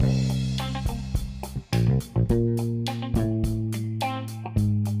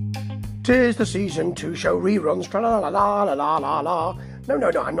'Tis the season to show reruns. Tra-la-la-la-la-la-la-la. No,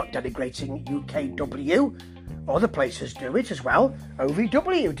 I'm not denigrating UKW. Other places do it as well.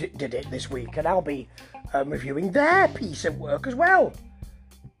 OVW did it this week, and I'll be reviewing their piece of work as well.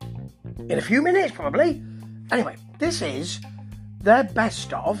 In a few minutes, probably. Anyway, this is their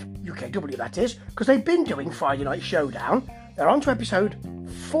best of, UKW that is, because they've been doing Friday Night Showdown. They're on to episode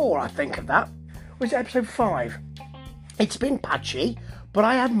 4, I think, of that. Or is it episode 5? It's been patchy, but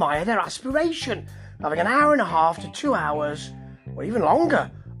I admire their aspiration. Having an hour and a half to 2 hours, or even longer,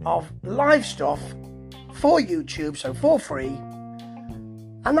 of live stuff for YouTube, so for free.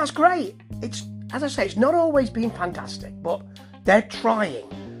 And that's great. It's, as I say, it's not always been fantastic, but they're trying.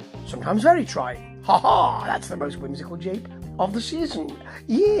 Sometimes very trying. Ha, that's the most whimsical Jeep of the season.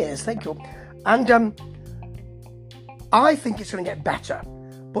 Yes, thank you. And I think it's going to get better.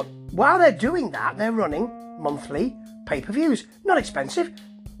 But while they're doing that, they're running monthly pay-per-views. Not expensive.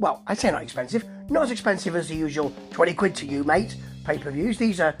 Well, I say not expensive. Not as expensive as the usual 20 quid to you, mate, pay-per-views.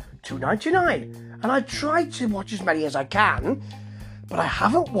 These are $2.99. And I've tried to watch as many as I can, but I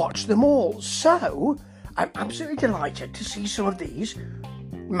haven't watched them all. So I'm absolutely delighted to see some of these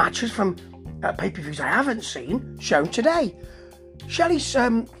matches from pay-per-views I haven't seen shown today. Shelley's,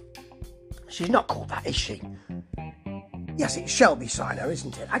 she's not called that, is she? Yes, it's Shelby Sino,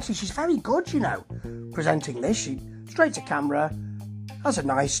 isn't it? Actually, she's very good, you know, presenting this. She's straight to camera, has a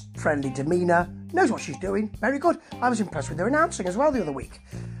nice, friendly demeanour, knows what she's doing. Very good. I was impressed with her announcing as well the other week.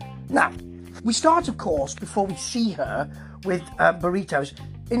 Now, we start, of course, before we see her, with Burrito's,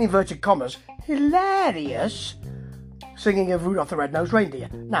 in inverted commas, hilarious singing of Rudolph the Red-Nosed Reindeer.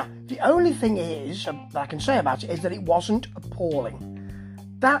 Now, the only thing is, that I can say about it, is that it wasn't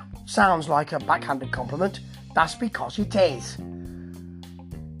appalling. That sounds like a backhanded compliment. That's because it is.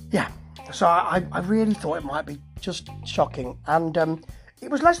 Yeah, so I really thought it might be just shocking, and it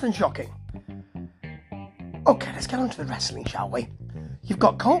was less than shocking. Okay, let's get on to the wrestling, shall we? You've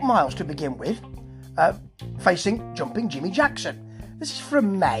got Colt Miles to begin with, facing Jumping Jimmy Jackson. This is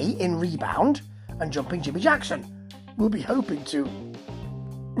from May in Rebound, and Jumping Jimmy Jackson will be hoping to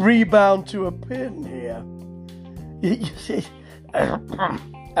rebound to a pin here.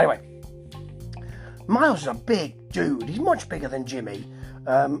 Anyway, Miles is a big dude. He's much bigger than Jimmy,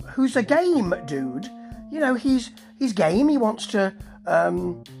 who's a game dude. You know, he's game. He wants to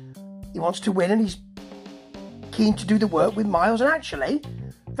win, and he's keen to do the work with Miles. And actually,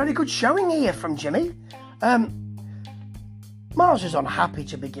 very good showing here from Jimmy. Miles is unhappy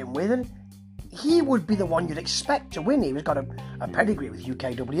to begin with, and he would be the one you'd expect to win. He's got a pedigree with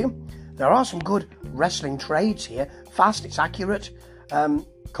UKW. There are some good wrestling trades here. Fast, it's accurate.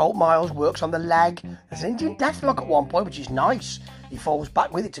 Colt Miles works on the leg. There's an Indian deathlock at one point, which is nice. He falls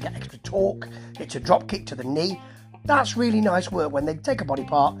back with it to get extra torque. It's a drop kick to the knee. That's really nice work. When they take a body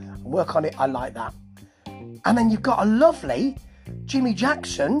part and work on it, I like that. And then you've got a lovely Jimmy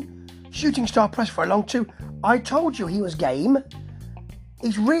Jackson shooting star press for a long 2. I told you he was game.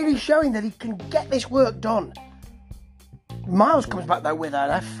 He's really showing that he can get this work done. Miles comes back though with an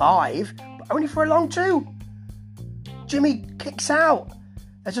F5, but only for a long 2. Jimmy kicks out.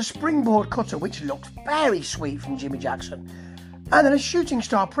 There's a springboard cutter, which looks very sweet from Jimmy Jackson. And then a shooting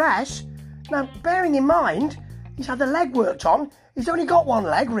star press. Now, bearing in mind, he's had the leg worked on. He's only got one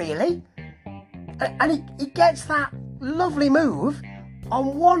leg, really. And he gets that lovely move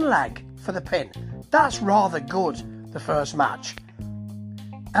on one leg for the pin. That's rather good, the first match.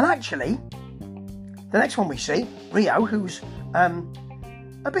 And actually, the next one we see, Rio, who's a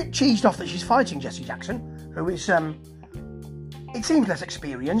bit cheesed off that she's fighting Jessie Jackson, who is, it seems less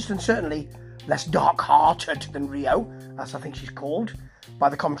experienced and certainly less dark-hearted than Rio, as I think she's called by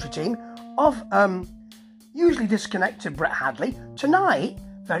the commentary team, of usually disconnected Brett Hadley. Tonight,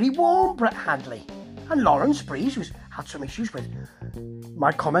 very warm Brett Hadley. And Lawrence Breeze, who's had some issues with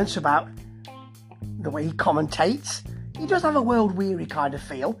my comments about the way he commentates. He does have a world-weary kind of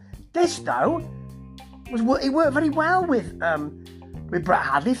feel. This, though, it worked very well with Brett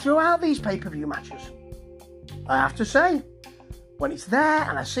Hadley throughout these pay-per-view matches. I have to say, when it's there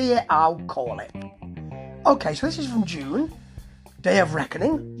and I see it, I'll call it. Okay, so this is from June. Day of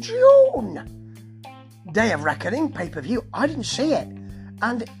Reckoning. June! Day of Reckoning, pay-per-view. I didn't see it.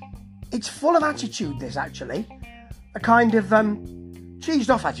 And it's full of attitude, this, actually. A kind of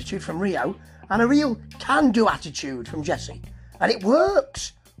cheesed-off attitude from Rio, and a real can-do attitude from Jessie. And it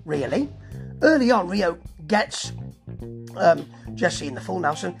works, really. Early on, Rio gets Jessie in the full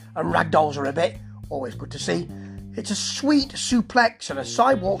Nelson and ragdolls her a bit. Always good to see. It's a sweet suplex and a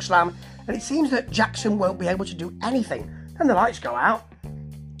sidewalk slam, and it seems that Jackson won't be able to do anything. Then the lights go out.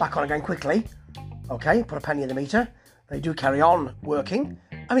 Back on again quickly. Okay, put a penny in the meter. They do carry on working.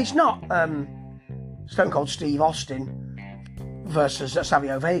 I mean, it's not Stone Cold Steve Austin versus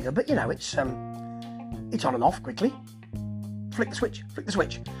Savio Vega, but you know, it's on and off quickly. Flick the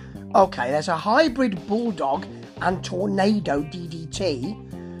switch. Okay, there's a hybrid bulldog and tornado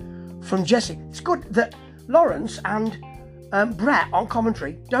DDT from Jesse. It's good that Lawrence and Brett on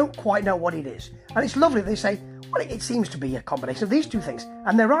commentary don't quite know what it is. And it's lovely they say, well, it seems to be a combination of these two things.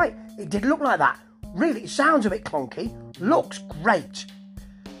 And they're right, it did look like that. Really, it sounds a bit clunky, looks great.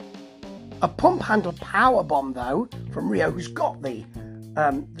 A pump handle power bomb though from Rio, who's got the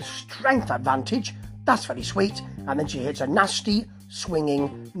strength advantage. That's very sweet. And then she hits a nasty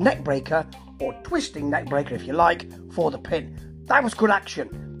swinging neck breaker, or twisting neck breaker if you like, for the pin. That was good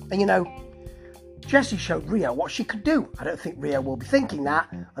action. And you know, Jessie showed Rio what she could do. I don't think Rio will be thinking that.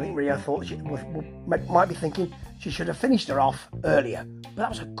 I think Rio thought she might be thinking she should have finished her off earlier. But that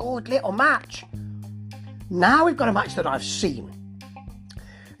was a good little match. Now we've got a match that I've seen.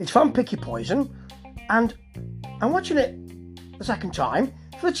 It's from Picky Poison, and I'm watching it the second time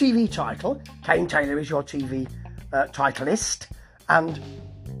for the TV title. Kane Taylor is your TV titleist and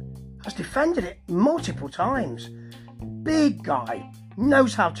has defended it multiple times. Big guy,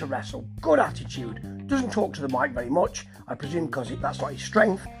 knows how to wrestle, good attitude, doesn't talk to the mic very much, I presume because that's not his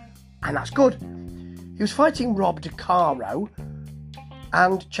strength, and that's good. He was fighting Rob DeCaro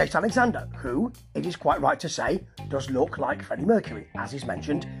and Chase Alexander, who, it is quite right to say, does look like Freddie Mercury, as is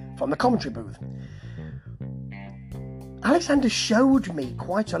mentioned from the commentary booth. Alexander showed me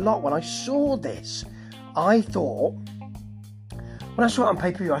quite a lot when I saw this. I thought, when I saw it on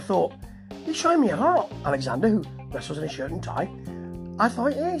pay-per-view, I thought, he's showing me a lot, Alexander, who wrestles in a shirt and tie. I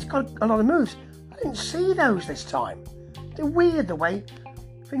thought, yeah, he's got a lot of moves. I didn't see those this time. They're weird the way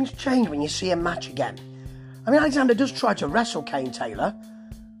things change when you see a match again. I mean, Alexander does try to wrestle Kane Taylor,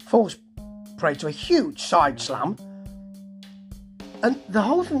 falls prey to a huge side slam. And the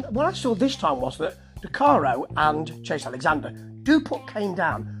whole thing, what I saw this time was that DeCaro and Chase Alexander do put Kane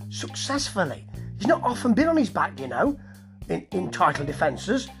down successfully. He's not often been on his back, you know, in title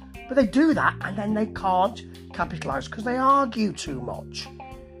defences, but they do that and then they can't capitalise because they argue too much.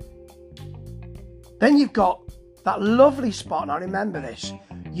 Then you've got that lovely spot, and I remember this.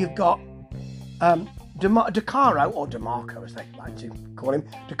 You've got DeCaro, or DeMarco as they like to call him,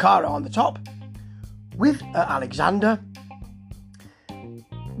 DeCaro on the top with Alexander.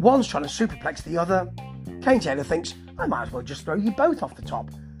 One's trying to superplex the other. Kane Taylor thinks, I might as well just throw you both off the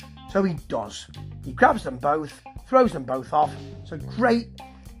top. So he does. He grabs them both, throws them both off. So great.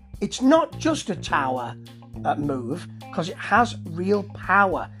 It's not just a tower move, because it has real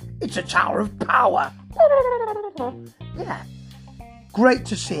power. It's a tower of power. Yeah. Great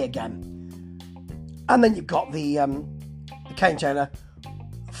to see again. And then you've got the Kane Taylor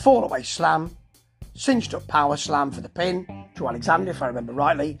fall away slam, cinched up power slam for the pin to Alexander, if I remember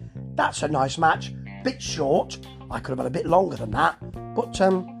rightly. That's a nice match. Bit short. I could have had a bit longer than that, but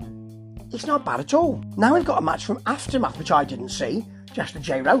it's not bad at all. Now we've got a match from Aftermath, which I didn't see. Jester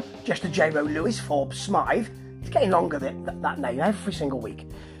J-Ro Lewis, Forbes Smythe. It's getting longer than that name every single week.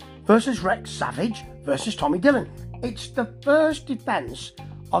 Versus Rex Savage versus Tommy Dillon. It's the first defence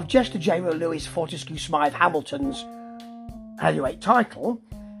of Jester J-Ro Lewis, Fortescue Smythe Hamilton's heavyweight title.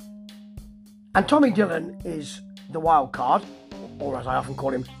 And Tommy Dillon is the wild card, or as I often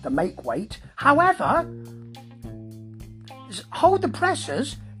call him, the make weight. However, hold the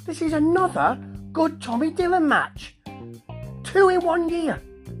pressers, this is another good Tommy Dillon match. 2 in 1 year.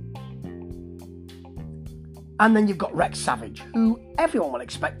 And then you've got Rex Savage, who everyone will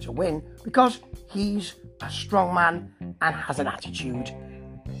expect to win because he's a strong man and has an attitude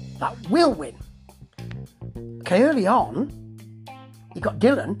that will win. Okay, early on, you got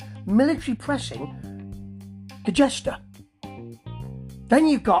Dillon military pressing the Jester. Then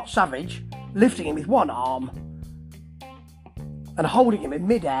you've got Savage lifting him with one arm and holding him in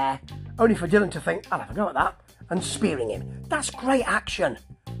mid-air, only for Dillon to think, I'll have a go at that, and spearing him. That's great action.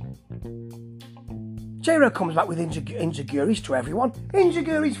 J-Ro comes back with Inziguris to everyone.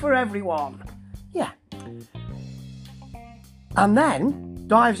 Inziguris for everyone. Yeah. And then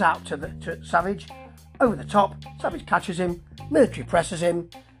dives out to Savage, over the top. Savage catches him, military presses him,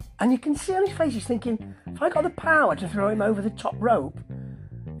 and you can see on his face he's thinking, if I got the power to throw him over the top rope,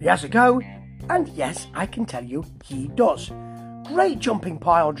 he has a go, and yes, I can tell you, he does. Great jumping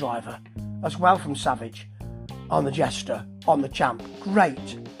pile driver as well from Savage on the Jester, on the champ.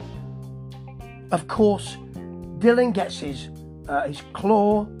 Great. Of course, Dillon gets his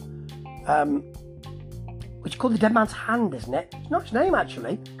claw, which is called the Dead Man's Hand, isn't it? It's not his name,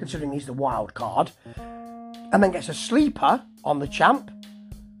 actually, considering he's the wild card. And then gets a sleeper on the champ.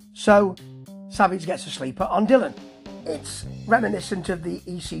 So, Savage gets a sleeper on Dillon. It's reminiscent of the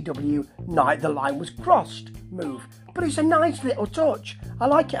ECW Night the Line Was Crossed move, but it's a nice little touch. I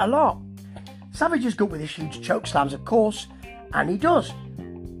like it a lot. Savage is good with his huge choke slams, of course, and he does.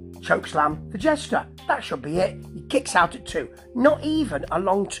 Choke slam the Jester. That should be it. He kicks out at 2. Not even a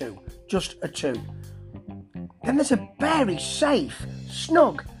long 2, just a 2. Then there's a very safe,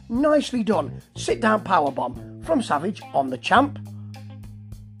 snug, nicely done sit-down powerbomb from Savage on the champ.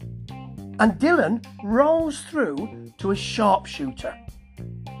 And Dylan rolls through to a sharpshooter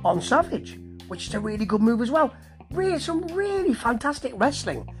on Savage, which is a really good move as well. Really, some really fantastic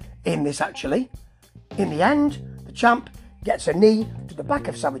wrestling in this, actually. In the end, the champ gets a knee to the back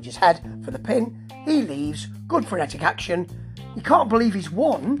of Savage's head for the pin. He leaves. Good frenetic action. He can't believe he's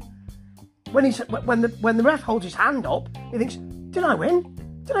won. When the ref holds his hand up, he thinks, did I win?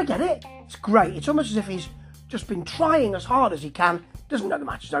 Did I get it? It's great. It's almost as if he's just been trying as hard as he can. Doesn't know the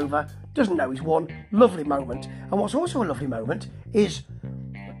match is over. Doesn't know he's won. Lovely moment. And what's also a lovely moment is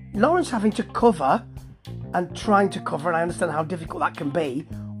Lawrence having to cover and trying to cover, and I understand how difficult that can be,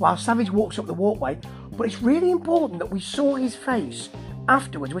 while Savage walks up the walkway. But it's really important that we saw his face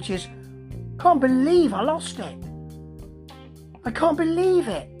afterwards, which is, can't believe I lost it. I can't believe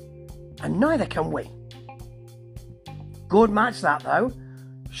it. And neither can we. Good match that, though.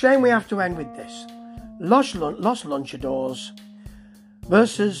 Shame we have to end with this. Los Luchadors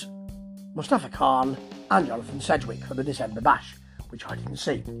versus Mustafa Khan and Jonathan Sedgwick for the December Bash, which I didn't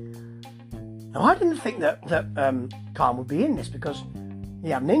see. Now, I didn't think that Khan would be in this because he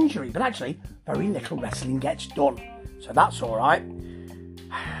had an injury, but actually, very little wrestling gets done. So that's all right.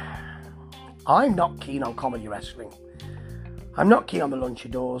 I'm not keen on comedy wrestling. I'm not keen on the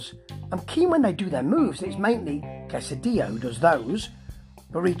Luchadors. I'm keen when they do their moves. It's mainly Quesadillo who does those.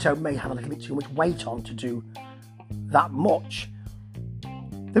 Burrito may have a little bit too much weight on to do that much.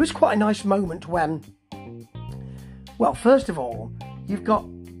 There was quite a nice moment when, well, first of all, you've got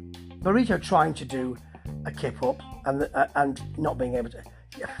Burrito trying to do a kip up and not being able to.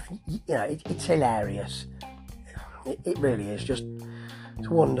 You know, it's hilarious. It really is. It's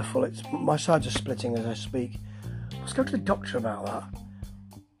wonderful. My sides are splitting as I speak. Let's go to the doctor about that.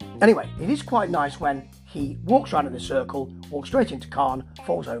 Anyway, it is quite nice when he walks around in the circle, walks straight into Khan,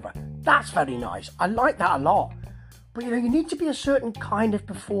 falls over. That's very nice. I like that a lot. But you need to be a certain kind of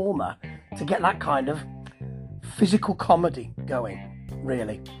performer to get that kind of physical comedy going,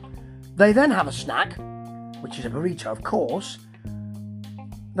 really. They then have a snack, which is a burrito, of course.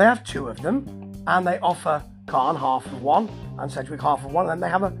 They have 2 of them, and they offer Khan half of one and Sedgwick half of one, and then they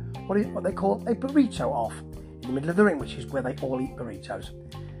have what they call a burrito off in the middle of the ring, which is where they all eat burritos.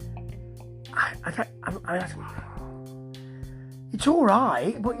 It's all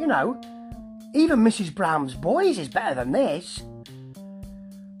right, but even Mrs. Brown's Boys is better than this.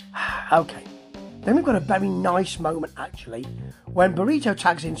 Okay, then we've got a very nice moment actually when Burrito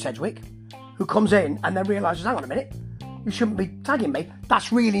tags in Sedgwick, who comes in and then realises, hang on a minute, you shouldn't be tagging me.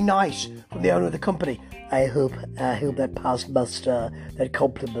 That's really nice from the owner of the company. I hope that passed muster, that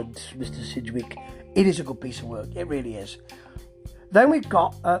compliment, Mr. Sedgwick. It is a good piece of work, it really is. Then we've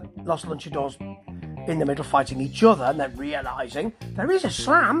got Los Luchadors in the middle fighting each other, and then realising there is a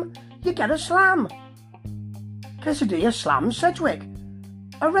slam. You get a slam. Quesadilla slams Sedgwick.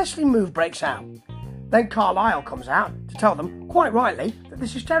 A wrestling move breaks out. Then Carlisle comes out to tell them, quite rightly, that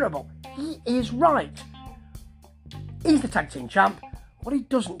this is terrible. He is right. He's the tag team champ. What he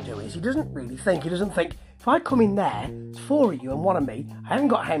doesn't do is he doesn't really think. He doesn't think, if I come in there, it's 4 of you and 1 of me, I haven't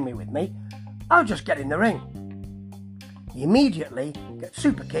got Henry with me, I'll just get in the ring. He immediately gets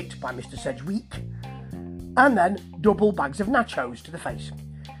super kicked by Mr. Sedgwick and then double bags of nachos to the face.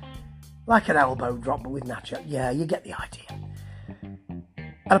 Like an elbow drop, but with nacho. Yeah, you get the idea.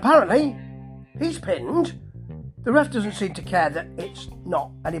 And apparently, he's pinned. The ref doesn't seem to care that it's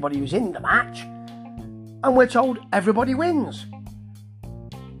not anybody who's in the match. And we're told everybody wins.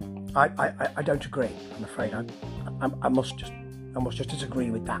 I don't agree, I'm afraid. I must just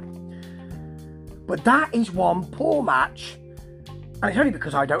disagree with that. But that is one poor match, and it's only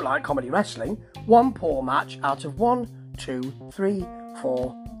because I don't like comedy wrestling, one poor match out of 1, 2, 3,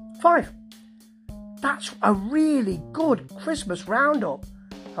 4, 5. That's a really good Christmas roundup.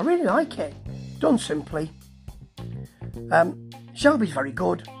 I really like it. Done simply. Shelby's very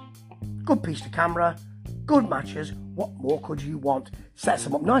good. Good piece to camera. Good matches. What more could you want? Sets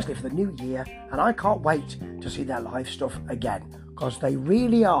them up nicely for the new year, and I can't wait to see their live stuff again, because they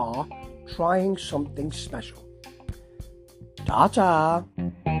really are trying something special. Ta-ta!